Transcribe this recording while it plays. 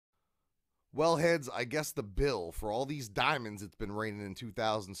Well, heads, I guess the bill for all these diamonds it's been raining in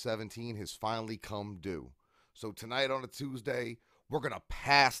 2017 has finally come due. So tonight on a Tuesday, we're gonna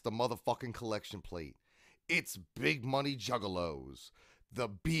pass the motherfucking collection plate. It's Big Money Juggalos. The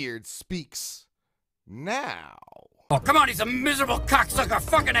beard speaks now. Oh, come on, he's a miserable cocksucker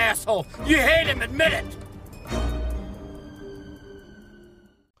fucking asshole. You hate him, admit it.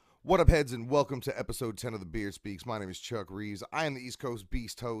 What up, heads, and welcome to episode 10 of The Beard Speaks. My name is Chuck Reeves. I am the East Coast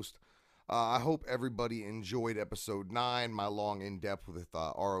Beast host. I hope everybody enjoyed episode 9, my long in-depth with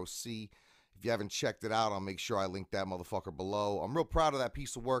ROC. If you haven't checked it out, I'll make sure I link that motherfucker below. I'm real proud of that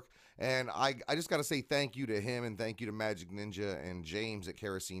piece of work, and I just got to say thank you to him and thank you to Magic Ninja and James at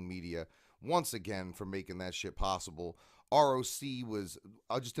Kerosene Media once again for making that shit possible. ROC was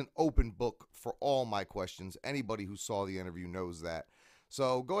just an open book for all my questions. Anybody who saw the interview knows that.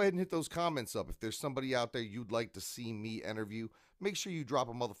 So go ahead and hit those comments up. If there's somebody out there you'd like to see me interview, make sure you drop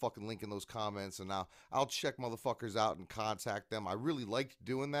a motherfucking link in those comments, and I'll check motherfuckers out and contact them. I really liked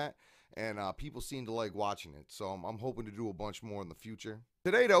doing that, and people seem to like watching it. So I'm hoping to do a bunch more in the future.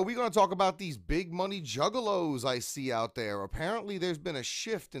 Today, though, we're going to talk about these big money juggalos I see out there. Apparently, there's been a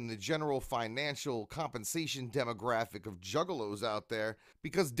shift in the general financial compensation demographic of juggalos out there,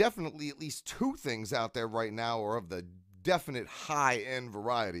 because definitely at least two things out there right now are of the definite high-end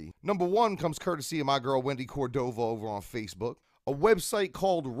variety. Number one comes courtesy of my girl Wendy Cordova over on Facebook. A website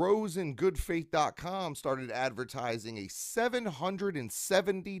called roseandgoodfaith.com started advertising a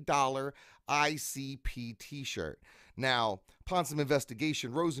 $770 ICP t-shirt. Now, upon some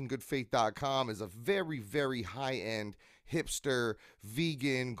investigation, roseandgoodfaith.com is a very, very high-end, hipster,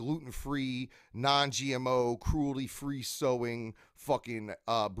 vegan, gluten-free, non-GMO, cruelty-free sewing fucking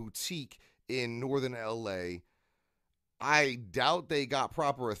boutique in northern LA. I doubt they got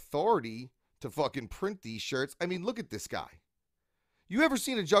proper authority to fucking print these shirts. I mean, look at this guy. You ever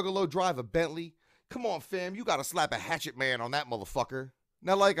seen a juggalo drive a Bentley? Come on, fam, you gotta slap a hatchet man on that motherfucker.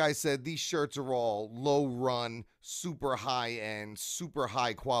 Now, like I said, these shirts are all low run, super high end, super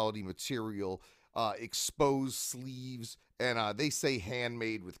high quality material, exposed sleeves, and they say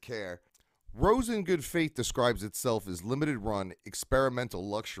handmade with care. Rose in Good Faith describes itself as limited run, experimental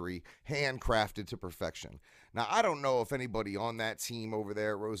luxury, handcrafted to perfection. Now, I don't know if anybody on that team over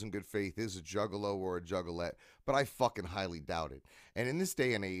there at Rose in Good Faith is a juggalo or a juggalette, but I fucking highly doubt it. And in this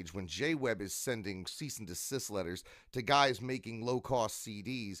day and age, when J-Web is sending cease and desist letters to guys making low-cost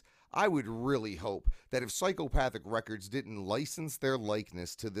CDs, I would really hope that if Psychopathic Records didn't license their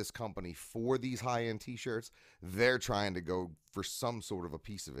likeness to this company for these high-end t-shirts, they're trying to go for some sort of a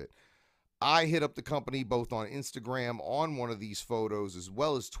piece of it. I hit up the company both on Instagram, on one of these photos, as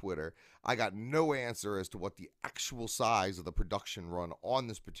well as Twitter. I got no answer as to what the actual size of the production run on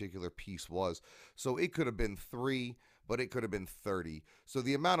this particular piece was. So it could have been 3, but it could have been 30. So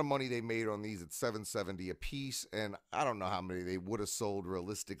the amount of money they made on these at $770 a piece, and I don't know how many they would have sold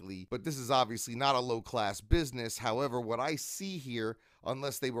realistically, but this is obviously not a low-class business. However, what I see here,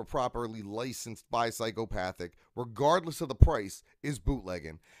 unless they were properly licensed by Psychopathic, regardless of the price, is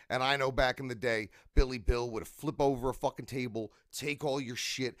bootlegging. And I know back in the day, Billy Bill would flip over a fucking table, take all your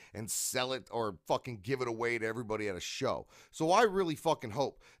shit, and sell it or fucking give it away to everybody at a show. So I really fucking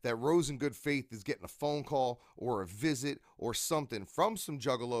hope that Rose in Good Faith is getting a phone call or a visit or something from some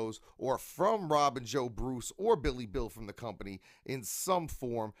juggalos or from Rob and Joe Bruce or Billy Bill from the company in some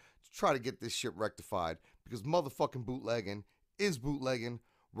form to try to get this shit rectified, because motherfucking bootlegging is bootlegging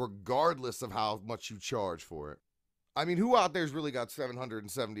regardless of how much you charge for it. I mean, who out there's really got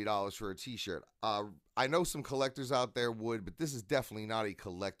 $770 for a t-shirt? I know some collectors out there would, but this is definitely not a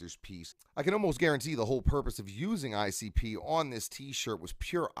collector's piece. I can almost guarantee the whole purpose of using ICP on this t-shirt was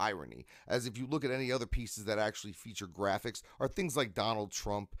pure irony, as if you look at any other pieces that actually feature graphics are things like Donald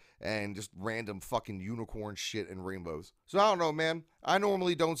Trump and just random fucking unicorn shit and rainbows. So I don't know, man. I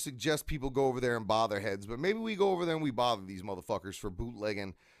normally don't suggest people go over there and bother heads, but maybe we go over there and we bother these motherfuckers for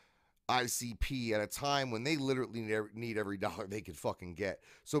bootlegging ICP at a time when they literally need every dollar they could fucking get.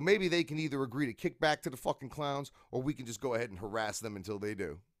 So maybe they can either agree to kick back to the fucking clowns, or we can just go ahead and harass them until they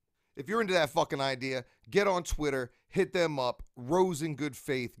do. If you're into that fucking idea, get on Twitter, hit them up, Rose in Good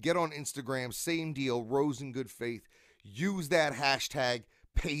Faith. Get on Instagram, same deal, Rose in Good Faith. Use that hashtag,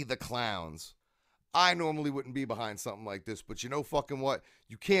 pay the clowns. I normally wouldn't be behind something like this, but you know fucking what?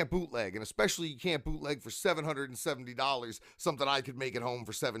 You can't bootleg, and especially you can't bootleg for $770, something I could make at home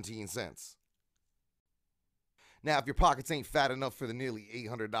for 17 cents. Now, if your pockets ain't fat enough for the nearly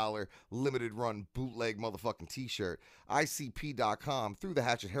 $800 limited run bootleg motherfucking t-shirt, ICP.com, through the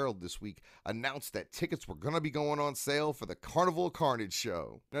Hatchet Herald this week, announced that tickets were going to be going on sale for the Carnival of Carnage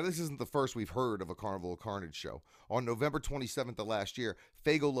show. Now, this isn't the first we've heard of a Carnival of Carnage show. On November 27th of last year,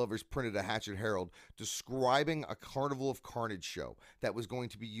 Faygo lovers printed a Hatchet Herald describing a Carnival of Carnage show that was going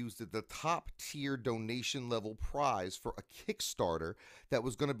to be used as the top tier donation level prize for a Kickstarter that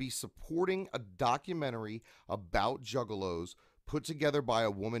was going to be supporting a documentary about juggalos put together by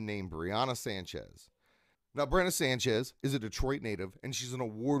a woman named Brianna Sanchez. Now, Brianna Sanchez is a Detroit native, and she's an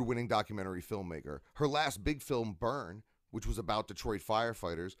award-winning documentary filmmaker. Her last big film, Burn, which was about Detroit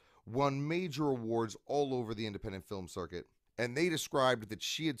firefighters, won major awards all over the independent film circuit. And they described that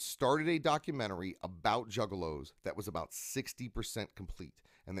she had started a documentary about juggalos that was about 60% complete,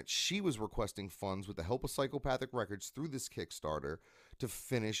 and that she was requesting funds with the help of Psychopathic Records through this Kickstarter to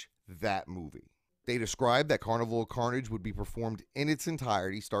finish that movie. They described that Carnival of Carnage would be performed in its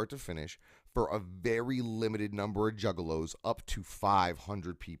entirety, start to finish, for a very limited number of juggalos, up to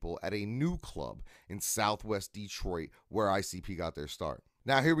 500 people, at a new club in Southwest Detroit where ICP got their start.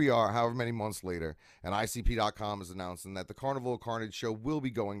 Now here we are, however many months later, and ICP.com is announcing that the Carnival of Carnage show will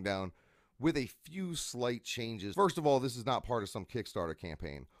be going down with a few slight changes. First of all, this is not part of some Kickstarter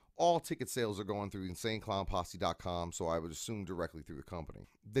campaign. All ticket sales are going through InsaneClownPosse.com, so I would assume directly through the company.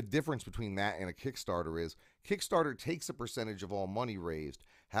 The difference between that and a Kickstarter is Kickstarter takes a percentage of all money raised.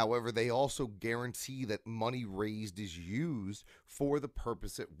 However, they also guarantee that money raised is used for the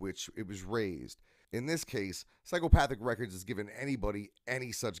purpose at which it was raised. In this case, Psychopathic Records has given anybody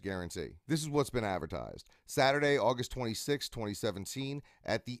any such guarantee. This is what's been advertised. Saturday, August 26, 2017,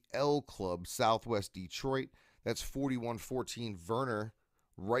 at the L Club, Southwest Detroit. That's 4114 Verner,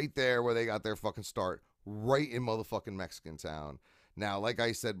 right there where they got their fucking start, right in motherfucking Mexican town. Now, like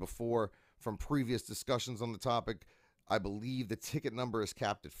I said before, from previous discussions on the topic, I believe the ticket number is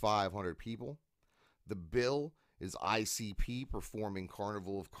capped at 500 people. The bill is ICP performing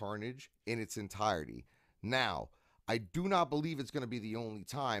Carnival of Carnage in its entirety. Now, I do not believe it's going to be the only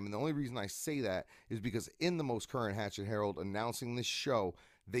time, and the only reason I say that is because in the most current Hatchet Herald announcing this show,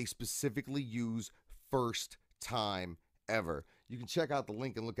 they specifically use first time ever. You can check out the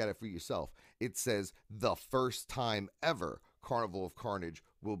link and look at it for yourself. It says the first time ever Carnival of Carnage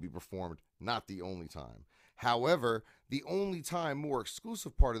will be performed, not the only time. However, the only time more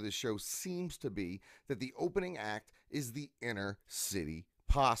exclusive part of this show seems to be that the opening act is the Inner City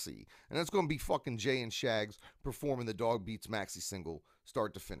Posse. And that's going to be fucking Jay and Shags performing the Dog Beats maxi single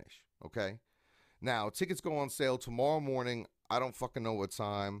start to finish, okay? Now, tickets go on sale tomorrow morning. I don't fucking know what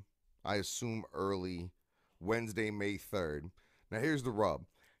time. I assume early, Wednesday, May 3rd. Now, here's the rub.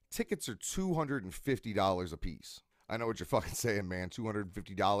 Tickets are $250 a piece. I know what you're fucking saying, man.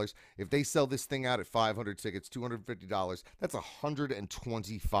 $250. If they sell this thing out at 500 tickets, $250, that's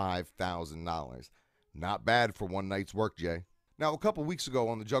 $125,000. Not bad for one night's work, Jay. Now, a couple weeks ago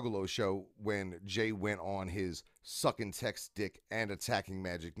on the Juggalo show, when Jay went on his sucking text dick and attacking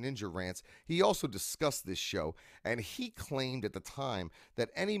magic ninja rants, he also discussed this show, and he claimed at the time that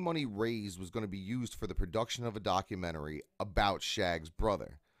any money raised was going to be used for the production of a documentary about Shag's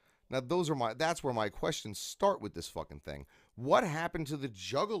brother. Now, that's where my questions start with this fucking thing. What happened to the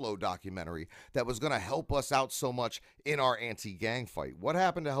Juggalo documentary that was going to help us out so much in our anti-gang fight? What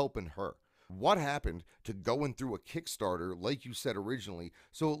happened to helping her? What happened to going through a Kickstarter, like you said originally,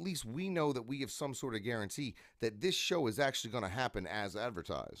 so at least we know that we have some sort of guarantee that this show is actually going to happen as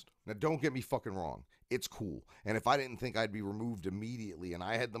advertised? Now, don't get me fucking wrong. It's cool. And if I didn't think I'd be removed immediately and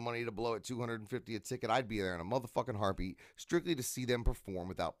I had the money to blow at $250 a ticket, I'd be there in a motherfucking heartbeat, strictly to see them perform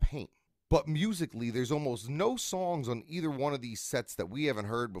without paint. But musically, there's almost no songs on either one of these sets that we haven't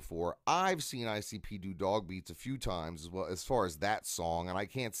heard before. I've seen ICP do Dog Beats a few times as far as that song, and I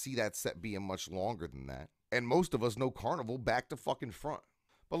can't see that set being much longer than that. And most of us know Carnival back to fucking front.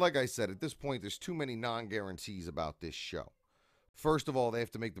 But like I said, at this point, there's too many non-guarantees about this show. First of all, they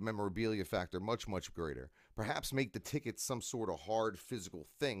have to make the memorabilia factor much, much greater. Perhaps make the tickets some sort of hard physical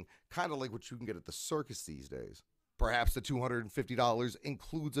thing, kind of like what you can get at the circus these days. Perhaps the $250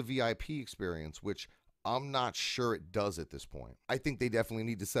 includes a VIP experience, which I'm not sure it does at this point. I think they definitely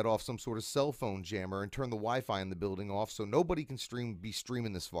need to set off some sort of cell phone jammer and turn the Wi-Fi in the building off so nobody can be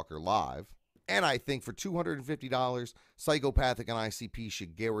streaming this fucker live. And I think for $250, Psychopathic and ICP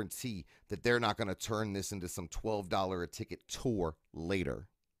should guarantee that they're not going to turn this into some $12 a ticket tour later.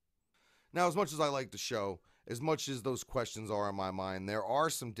 Now, as much as I like the show, as much as those questions are in my mind, there are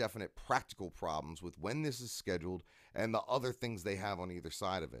some definite practical problems with when this is scheduled and the other things they have on either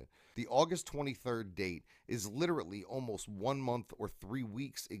side of it. The August 23rd date is literally almost 1 month or 3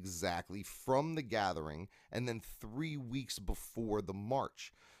 weeks exactly from the gathering, and then 3 weeks before the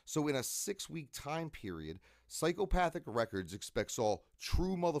march. So in a 6-week time period, Psychopathic Records expects all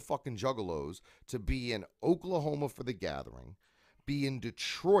true motherfucking juggalos to be in Oklahoma for the gathering, be in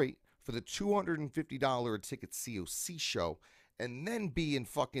Detroit for the $250 a ticket COC show, and then be in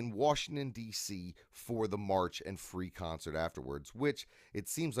fucking Washington, D.C. for the march and free concert afterwards, which it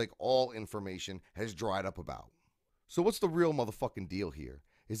seems like all information has dried up about. So what's the real motherfucking deal here?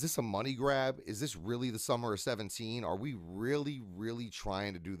 Is this a money grab? Is this really the summer of 17? Are we really, really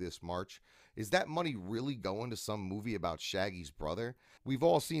trying to do this march? Is that money really going to some movie about Shaggy's brother? We've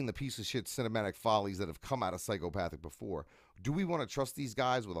all seen the piece of shit cinematic follies that have come out of Psychopathic before. Do we want to trust these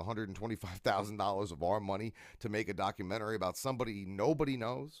guys with $125,000 of our money to make a documentary about somebody nobody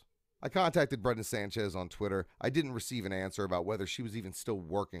knows? I contacted Brendan Sanchez on Twitter. I didn't receive an answer about whether she was even still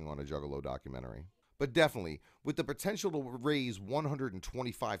working on a Juggalo documentary. But definitely, with the potential to raise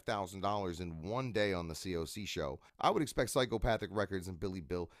 $125,000 in one day on the COC show, I would expect Psychopathic Records and Billy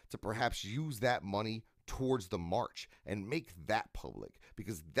Bill to perhaps use that money towards the march and make that public,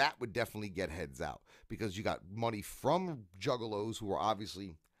 because that would definitely get heads out, because you got money from juggalos who are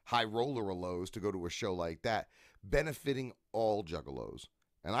obviously high roller or lows to go to a show like that, benefiting all juggalos.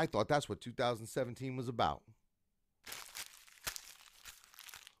 And I thought that's what 2017 was about.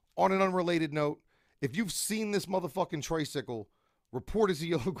 On an unrelated note, if you've seen this motherfucking tricycle, report it to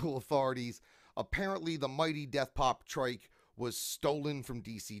your local authorities. Apparently, the mighty Death Pop trike was stolen from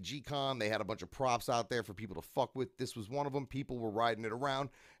DCG Con. They had a bunch of props out there for people to fuck with. This was one of them. People were riding it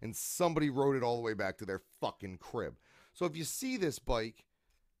around, and somebody rode it all the way back to their fucking crib. So if you see this bike,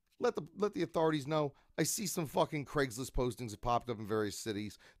 let the authorities know. I see some fucking Craigslist postings that popped up in various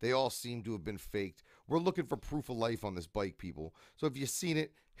cities. They all seem to have been faked. We're looking for proof of life on this bike, people. So if you've seen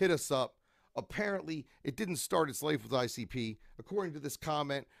it, hit us up. Apparently, it didn't start its life with ICP. According to this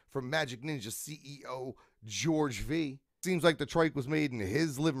comment from Magic Ninja CEO George V, seems like the trike was made in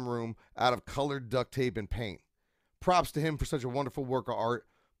his living room out of colored duct tape and paint. Props to him for such a wonderful work of art.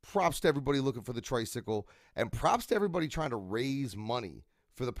 Props to everybody looking for the tricycle. And props to everybody trying to raise money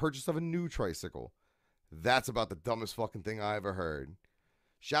for the purchase of a new tricycle. That's about the dumbest fucking thing I ever heard.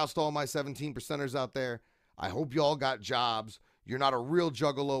 Shouts to all my 17%ers out there. I hope y'all got jobs. You're not a real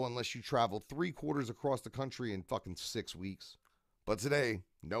juggalo unless you travel 3/4 across the country in fucking 6 weeks. But today,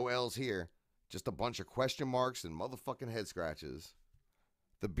 no L's here. Just a bunch of question marks and motherfucking head scratches.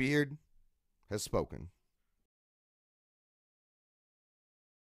 The beard has spoken.